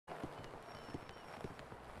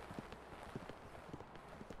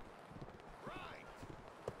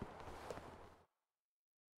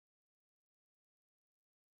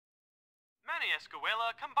Danny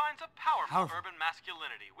Escuela combines a powerful urban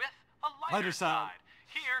masculinity with a lighter side.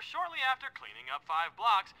 Here, shortly after cleaning up 5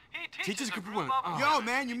 blocks, he teaches a group of Yo,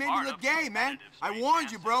 man, you made me look gay, man. I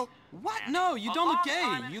warned you, bro. What? No, you don't look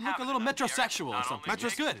gay. You look a little metrosexual or something.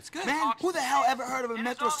 Metro's good. It's good. Man, who the hell ever heard of a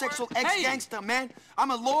metrosexual ex-gangster, man?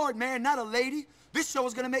 I'm a lord, man, not a lady. This show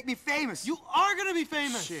is gonna make me famous. You are gonna be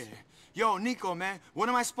famous. Shit. Yo, Niko, man, what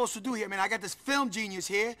am I supposed to do here, man? I got this film genius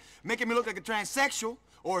here, making me look like a transsexual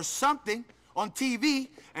or something on TV,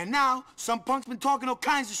 and now some punk's been talking all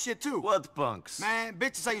kinds of shit, too. What punks? Man,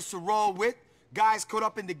 bitches I used to roll with, guys caught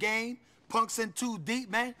up in the game, punks in too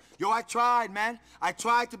deep, man. Yo, I tried, man. I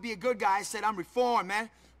tried to be a good guy. I said I'm reformed, man,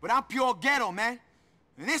 but I'm pure ghetto, man.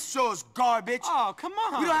 And this show is garbage. Oh, come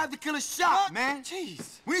on. We don't have to kill a shot, man.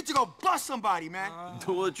 Jeez. We need to go bust somebody, man.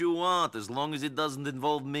 Do what you want, as long as it doesn't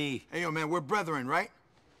involve me. Hey, yo, man, we're brethren, right?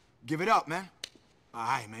 Give it up, man. All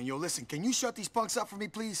right, man. Yo, listen, can you shut these punks up for me,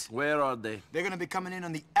 please? Where are they? They're gonna be coming in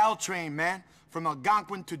on the L train, man. From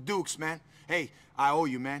Algonquin to Dukes, man. Hey, I owe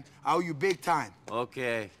you, man. I owe you big time.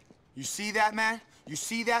 Okay. You see that, man? You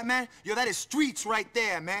see that, man? Yo, that is streets right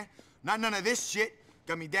there, man. Not none of this shit.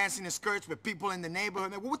 Got me dancing in skirts with people in the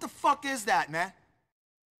neighborhood, man. What the fuck is that, man?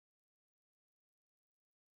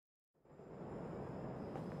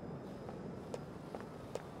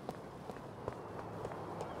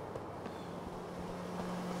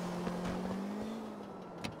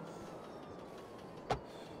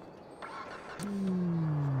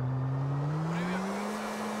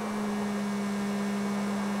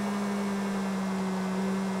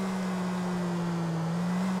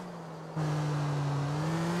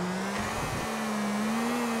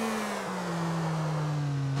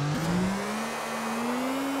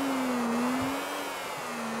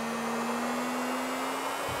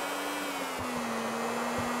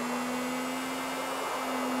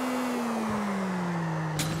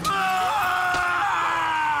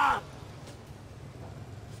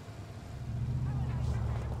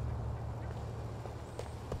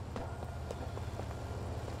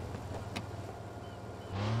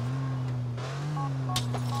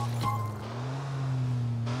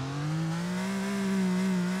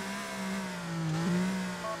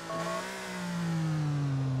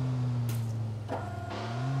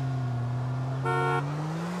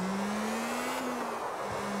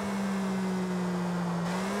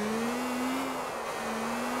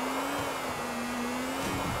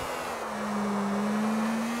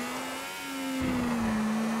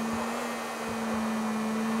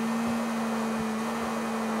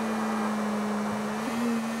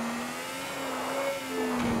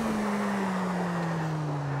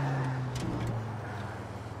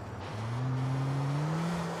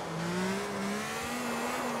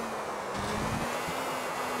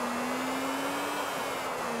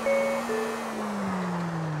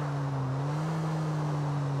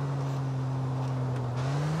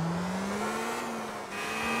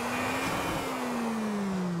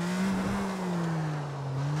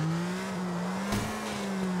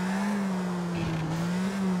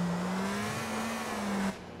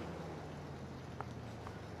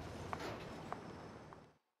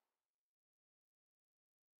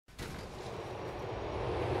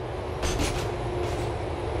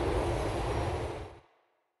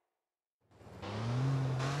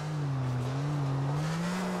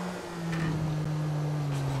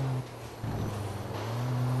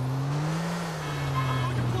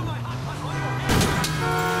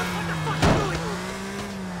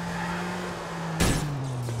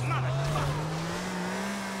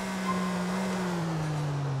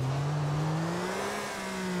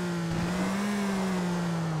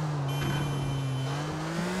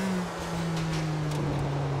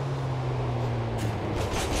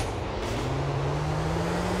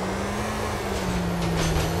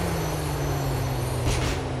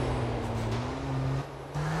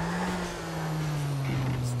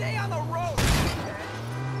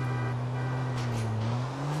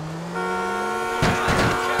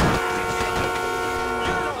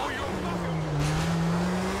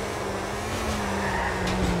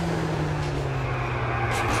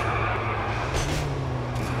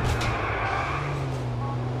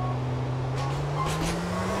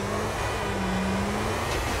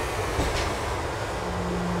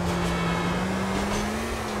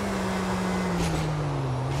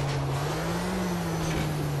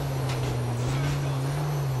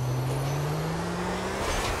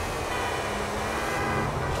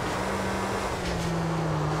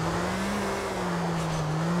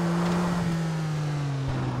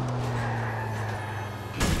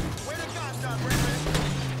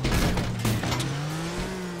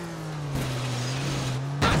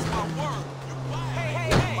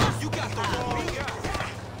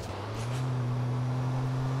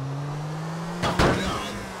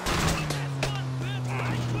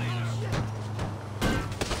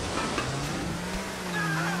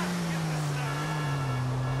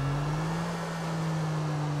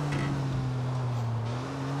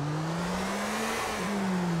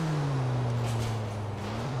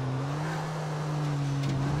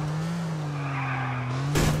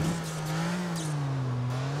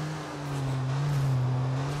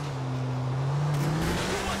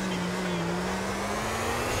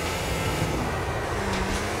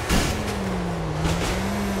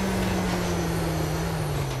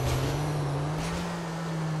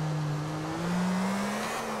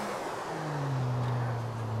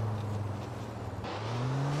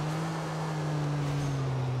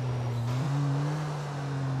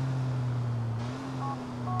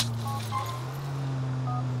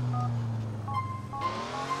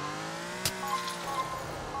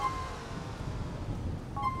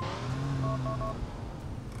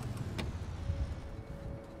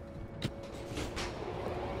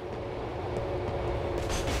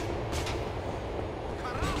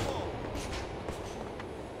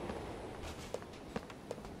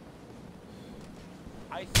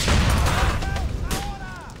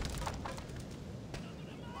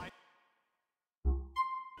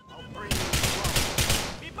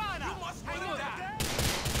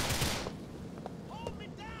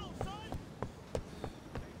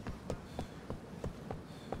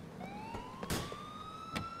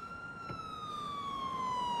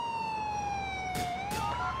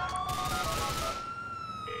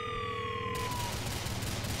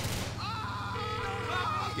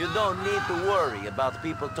 You don't need to worry about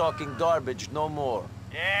people talking garbage no more.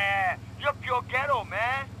 Yeah, you're pure ghetto,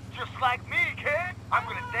 man. Just like me, kid. I'm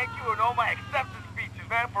gonna thank you in all my acceptance speeches,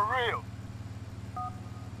 man, for real.